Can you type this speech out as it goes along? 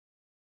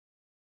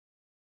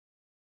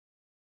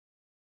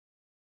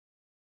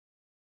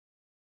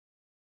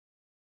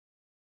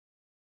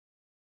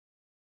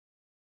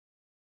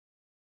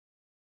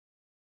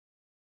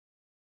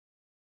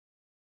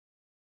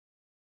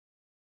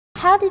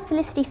how did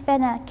Felicity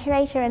Fenner,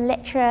 curator and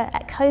lecturer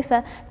at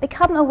COFA,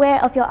 become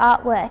aware of your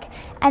artwork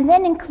and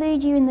then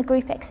include you in the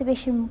group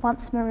exhibition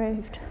Once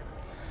Marooned?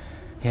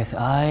 Yes,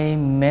 I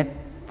met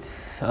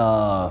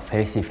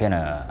Felicity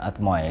Fenner at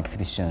my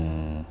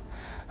exhibition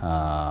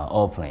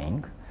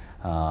opening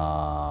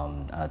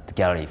at the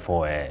Gallery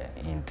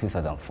 4A in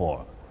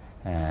 2004,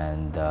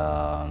 and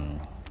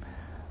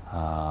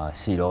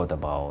she wrote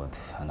about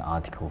an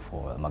article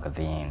for a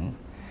magazine,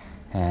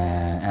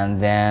 and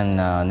then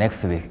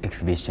next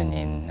exhibition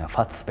in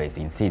Fat Space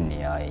in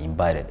Sydney, I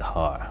invited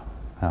her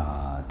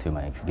to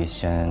my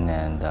exhibition,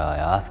 and I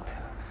asked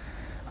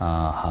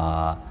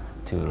her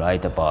to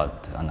write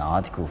about an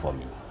article for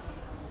me.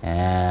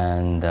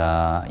 And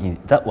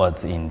that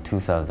was in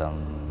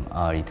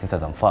early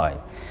 2005.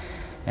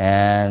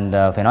 And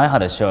when I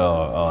had a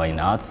show in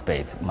Art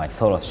Space, my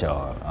solo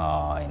show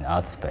in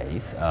Art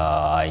Space,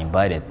 I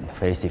invited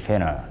Felicity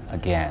Fenner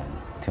again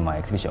to my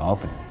exhibition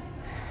opening.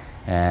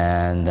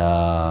 And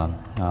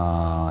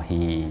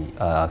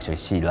actually,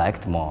 she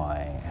liked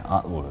my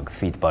artwork,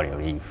 Sweet Barrier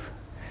Reef.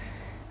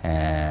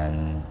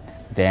 And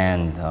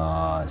then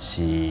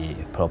she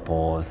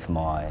proposed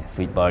my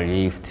Sweet Barrier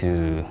Reef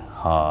to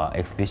her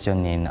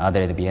exhibition in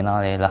Venice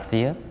Biennale last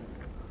year.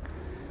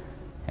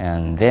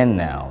 And then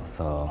now,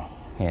 so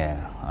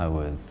yeah, I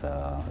was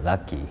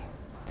lucky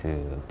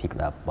to pick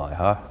it up by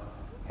her.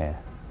 Yeah.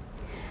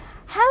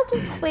 How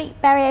did Sweet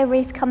Barrier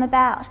Reef come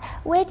about?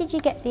 Where did you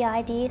get the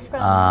ideas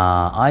from?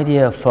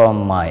 Idea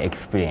from my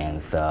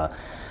experience.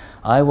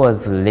 I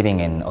was living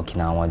in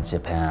Okinawa,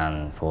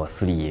 Japan for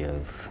 3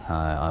 years.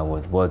 I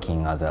was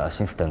working as an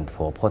assistant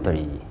for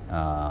pottery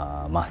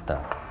master.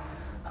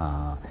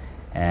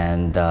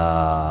 And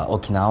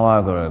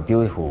Okinawa got a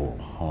beautiful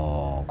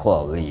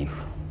coral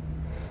reef,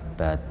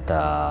 but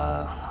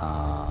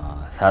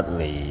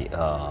sadly,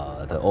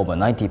 over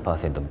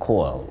 90% of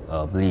coral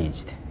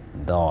bleached,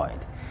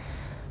 died.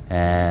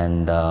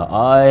 And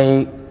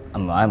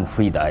I'm a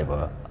free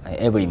diver.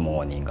 Every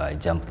morning I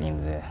jumped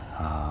in the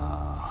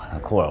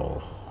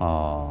coral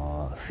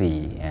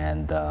sea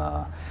and done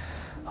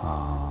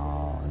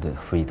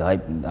free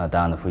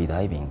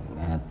diving.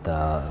 And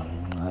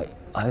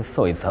I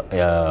saw it's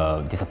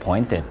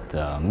disappointed.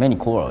 Many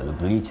corals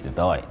bleached,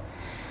 died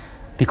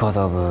because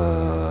of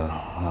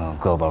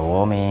global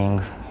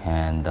warming,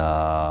 and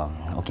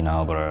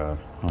Okinawa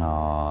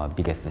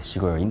biggest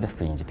sugar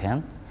industry in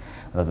Japan.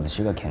 A lot of the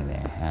sugar cane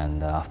there,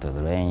 and after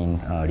the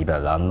rain, river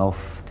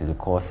runoff to the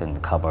coast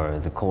and cover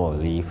the coral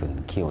reef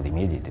and killed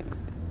immediately.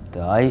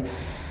 When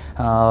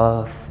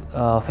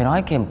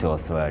I came to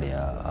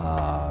Australia,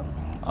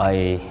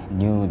 I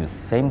knew the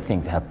same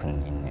things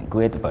happened in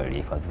Great Barrier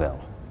Reef as well.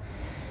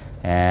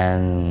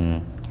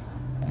 And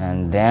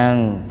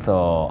then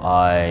so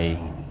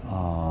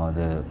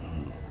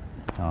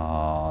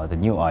the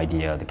new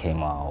idea that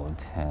came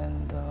out,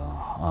 and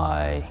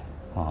I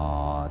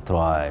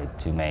tried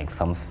to make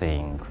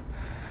something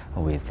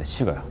with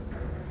sugar,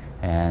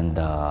 and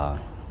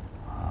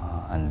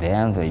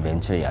then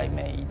eventually I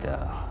made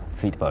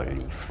Sweet Barrier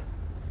Reef.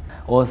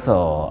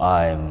 Also,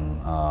 I'm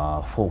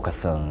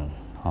focused on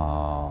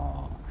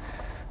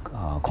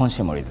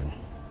consumerism.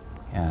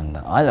 And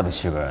I love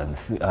sugar and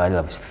I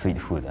love sweet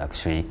food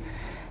actually,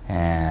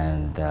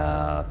 and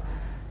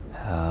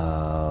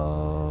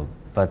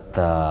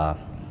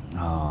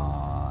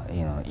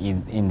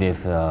in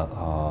this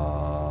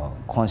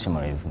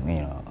consumerism,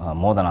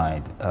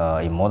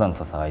 in modern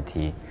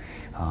society,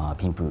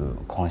 people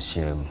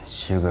consume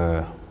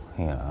sugar,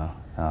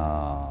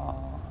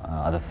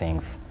 other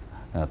things,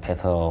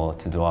 petrol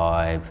to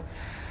drive,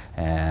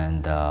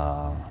 and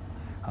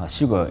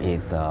sugar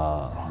is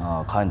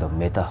a kind of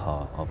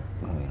metaphor of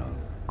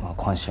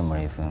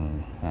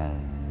consumerism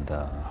and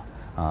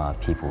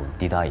people's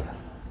desire.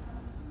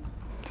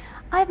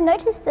 I've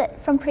noticed that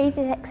from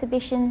previous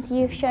exhibitions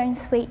you've shown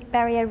Sweet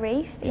Barrier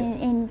Reef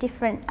in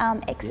different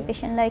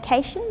exhibition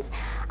locations.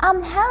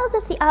 How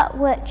does the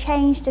artwork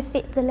change to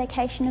fit the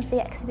location of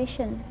the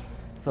exhibition?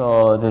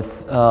 So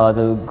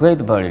the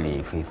Great Barrier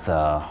Reef is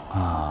the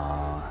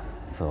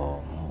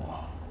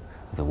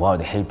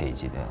World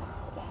Heritage.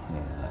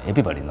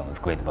 Everybody knows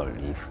Great Barrier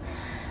Reef,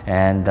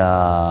 and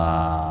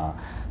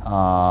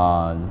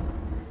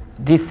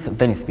this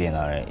Venice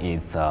Biennale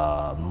is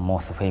the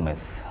most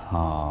famous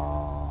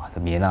the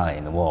Biennale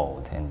in the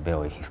world, and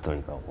very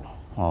historical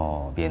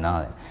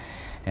Biennale.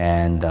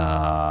 And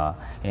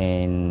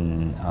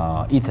in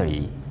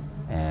Italy,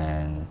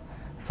 and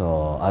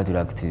so I'd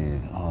like to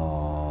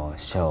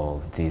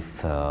show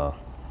this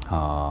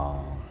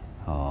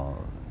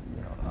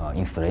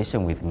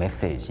installation with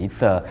message.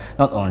 It's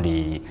not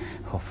only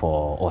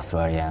for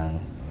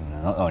Australian,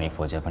 not only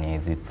for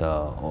Japanese. It's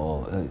the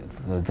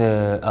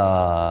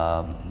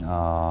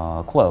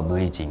coral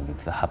bleaching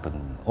is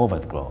happening over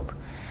the globe.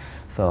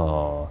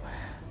 So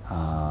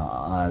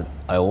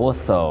I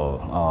also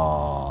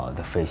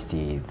the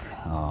festive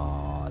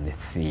the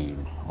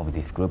theme of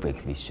this group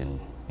exhibition.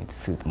 It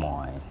suits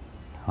my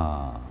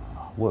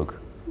work.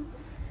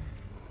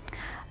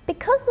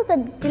 Because of the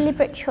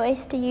deliberate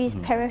choice to use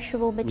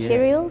perishable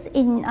materials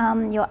in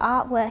your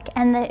artwork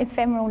and the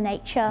ephemeral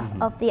nature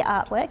of the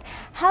artwork,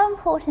 how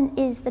important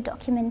is the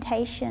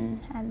documentation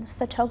and the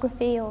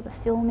photography or the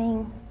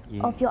filming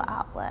of your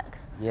artwork?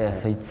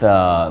 Yes, it's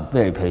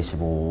very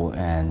perishable,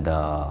 and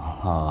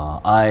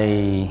I'm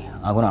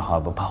gonna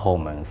have a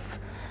performance.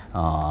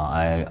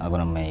 I'm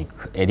gonna make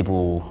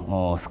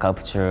edible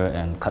sculpture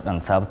and cut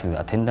and serve to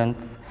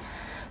attendants.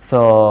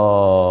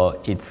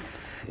 So it's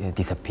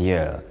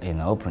disappear in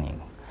the opening.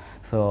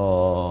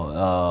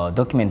 So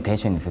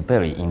documentation is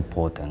very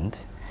important,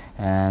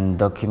 and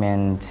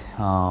document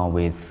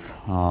with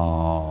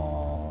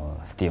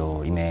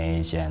still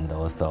image and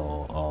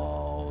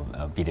also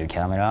video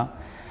camera,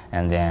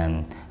 and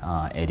then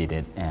edit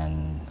it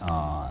and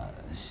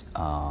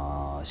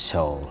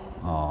show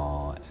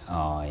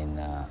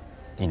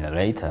in the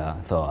later.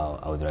 So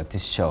I would like to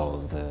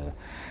show the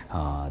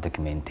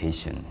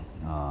documentation,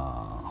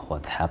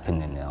 what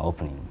happened in the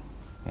opening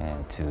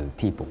to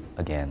people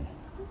again.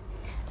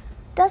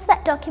 Does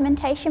that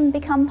documentation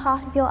become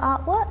part of your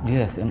artwork?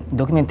 Yes,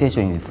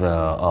 documentation is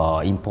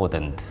an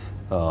important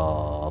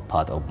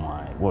part of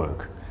my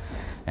work,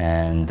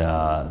 and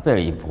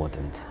very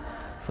important.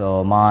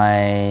 So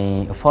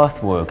my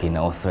first work in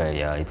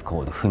Australia, it's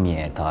called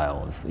Fumie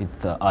tiles.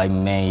 I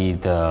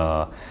made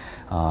over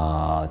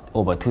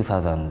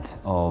 2,000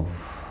 of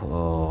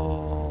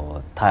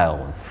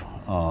tiles,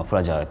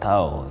 fragile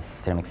tiles,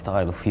 ceramic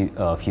tiles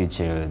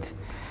featured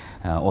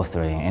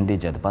Australian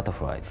endangered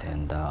butterflies,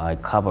 and I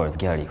covered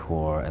gallery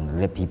floor and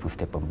let people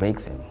step and break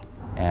them.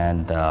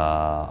 And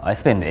I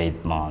spent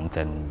 8 months,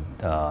 and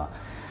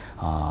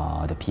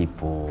the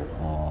people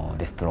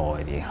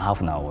destroyed in half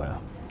an hour.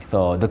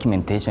 So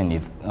documentation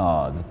is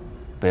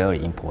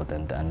very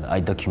important, and I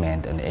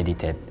document and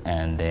edit it,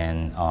 and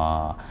then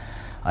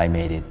I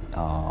made it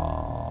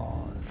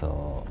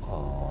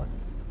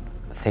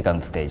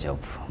second stage of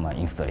my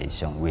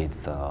installation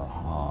with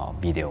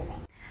video.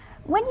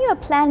 When you are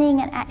planning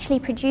and actually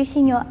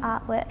producing your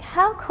artwork,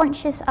 how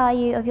conscious are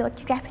you of your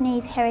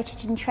Japanese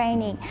heritage and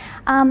training?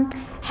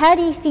 How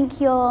do you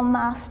think your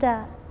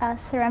master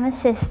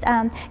ceramicist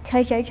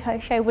Kojo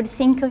Tosho would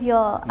think of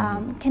your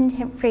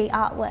contemporary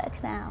artwork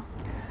now?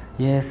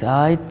 Yes,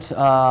 I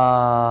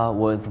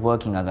was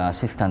working as an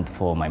assistant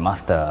for my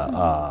master,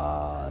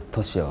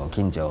 Toshio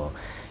Kinjo.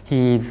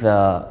 He's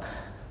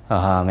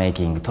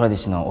making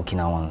traditional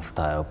Okinawan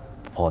style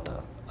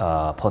pottery.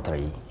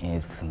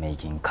 Is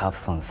making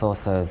cups and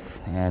saucers,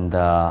 and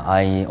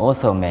I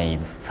also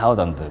made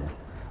thousands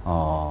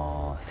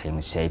of same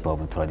shape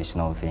of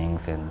traditional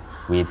things, and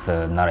with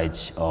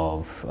knowledge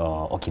of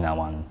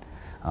Okinawan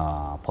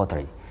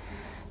pottery.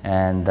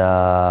 And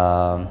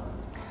I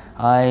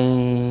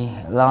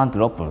learned a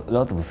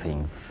lot of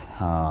things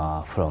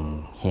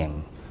from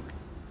him.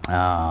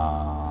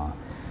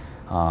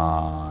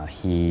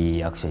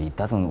 He actually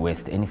doesn't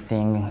waste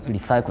anything,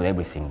 recycle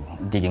everything,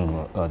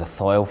 digging the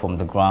soil from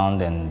the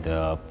ground and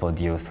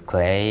produce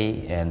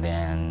clay, and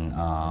then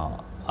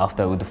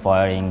after wood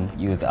firing,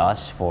 use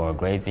ash for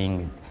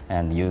grazing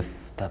and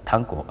use the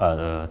tank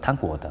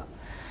water.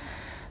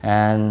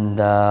 And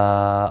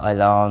I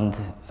learned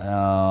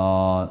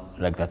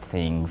like that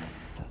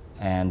things,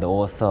 and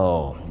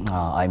also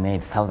I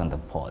made thousands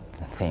of pots,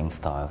 same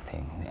style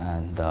thing,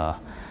 and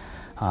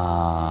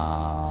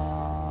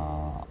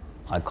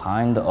I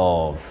kind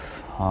of,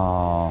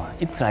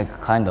 it's like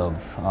kind of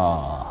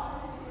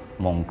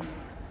monk's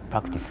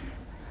practice.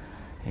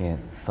 Yeah,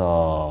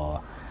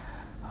 so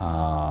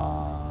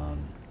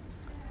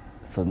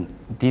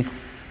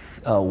this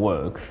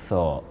work,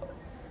 so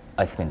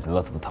I spent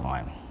lots of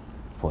time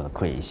for the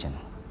creation,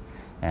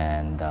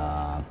 and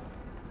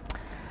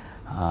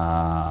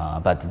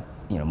but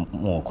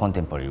more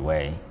contemporary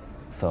way.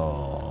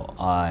 So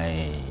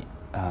I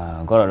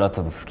got a lot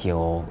of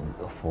skill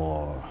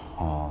for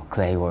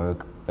clay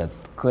work, but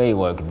clay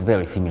work is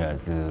very similar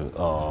to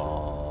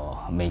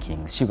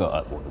making sugar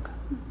artwork.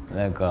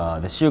 Like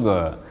the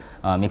sugar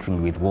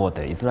mixing with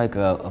water, it's like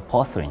a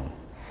porcelain,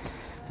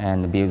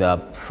 and build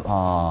up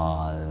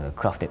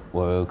crafted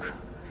work.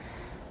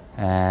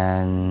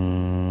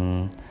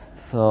 And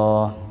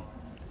so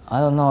I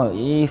don't know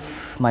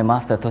if my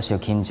master Toshio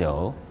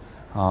Kinjo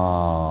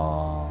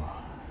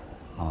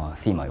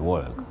see my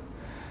work.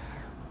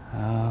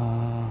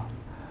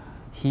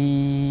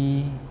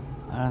 He,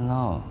 I don't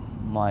know,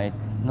 might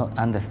not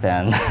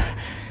understand,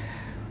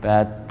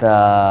 but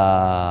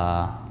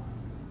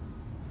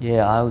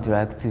yeah, I would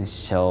like to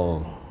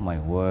show my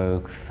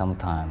work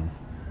sometime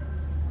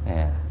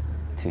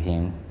to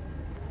him.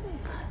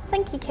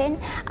 Thank you, Ken.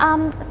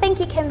 Thank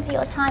you, Ken, for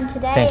your time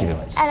today. Thank you very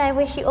much. And I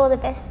wish you all the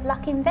best of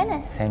luck in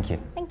Venice. Thank you.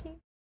 Thank you.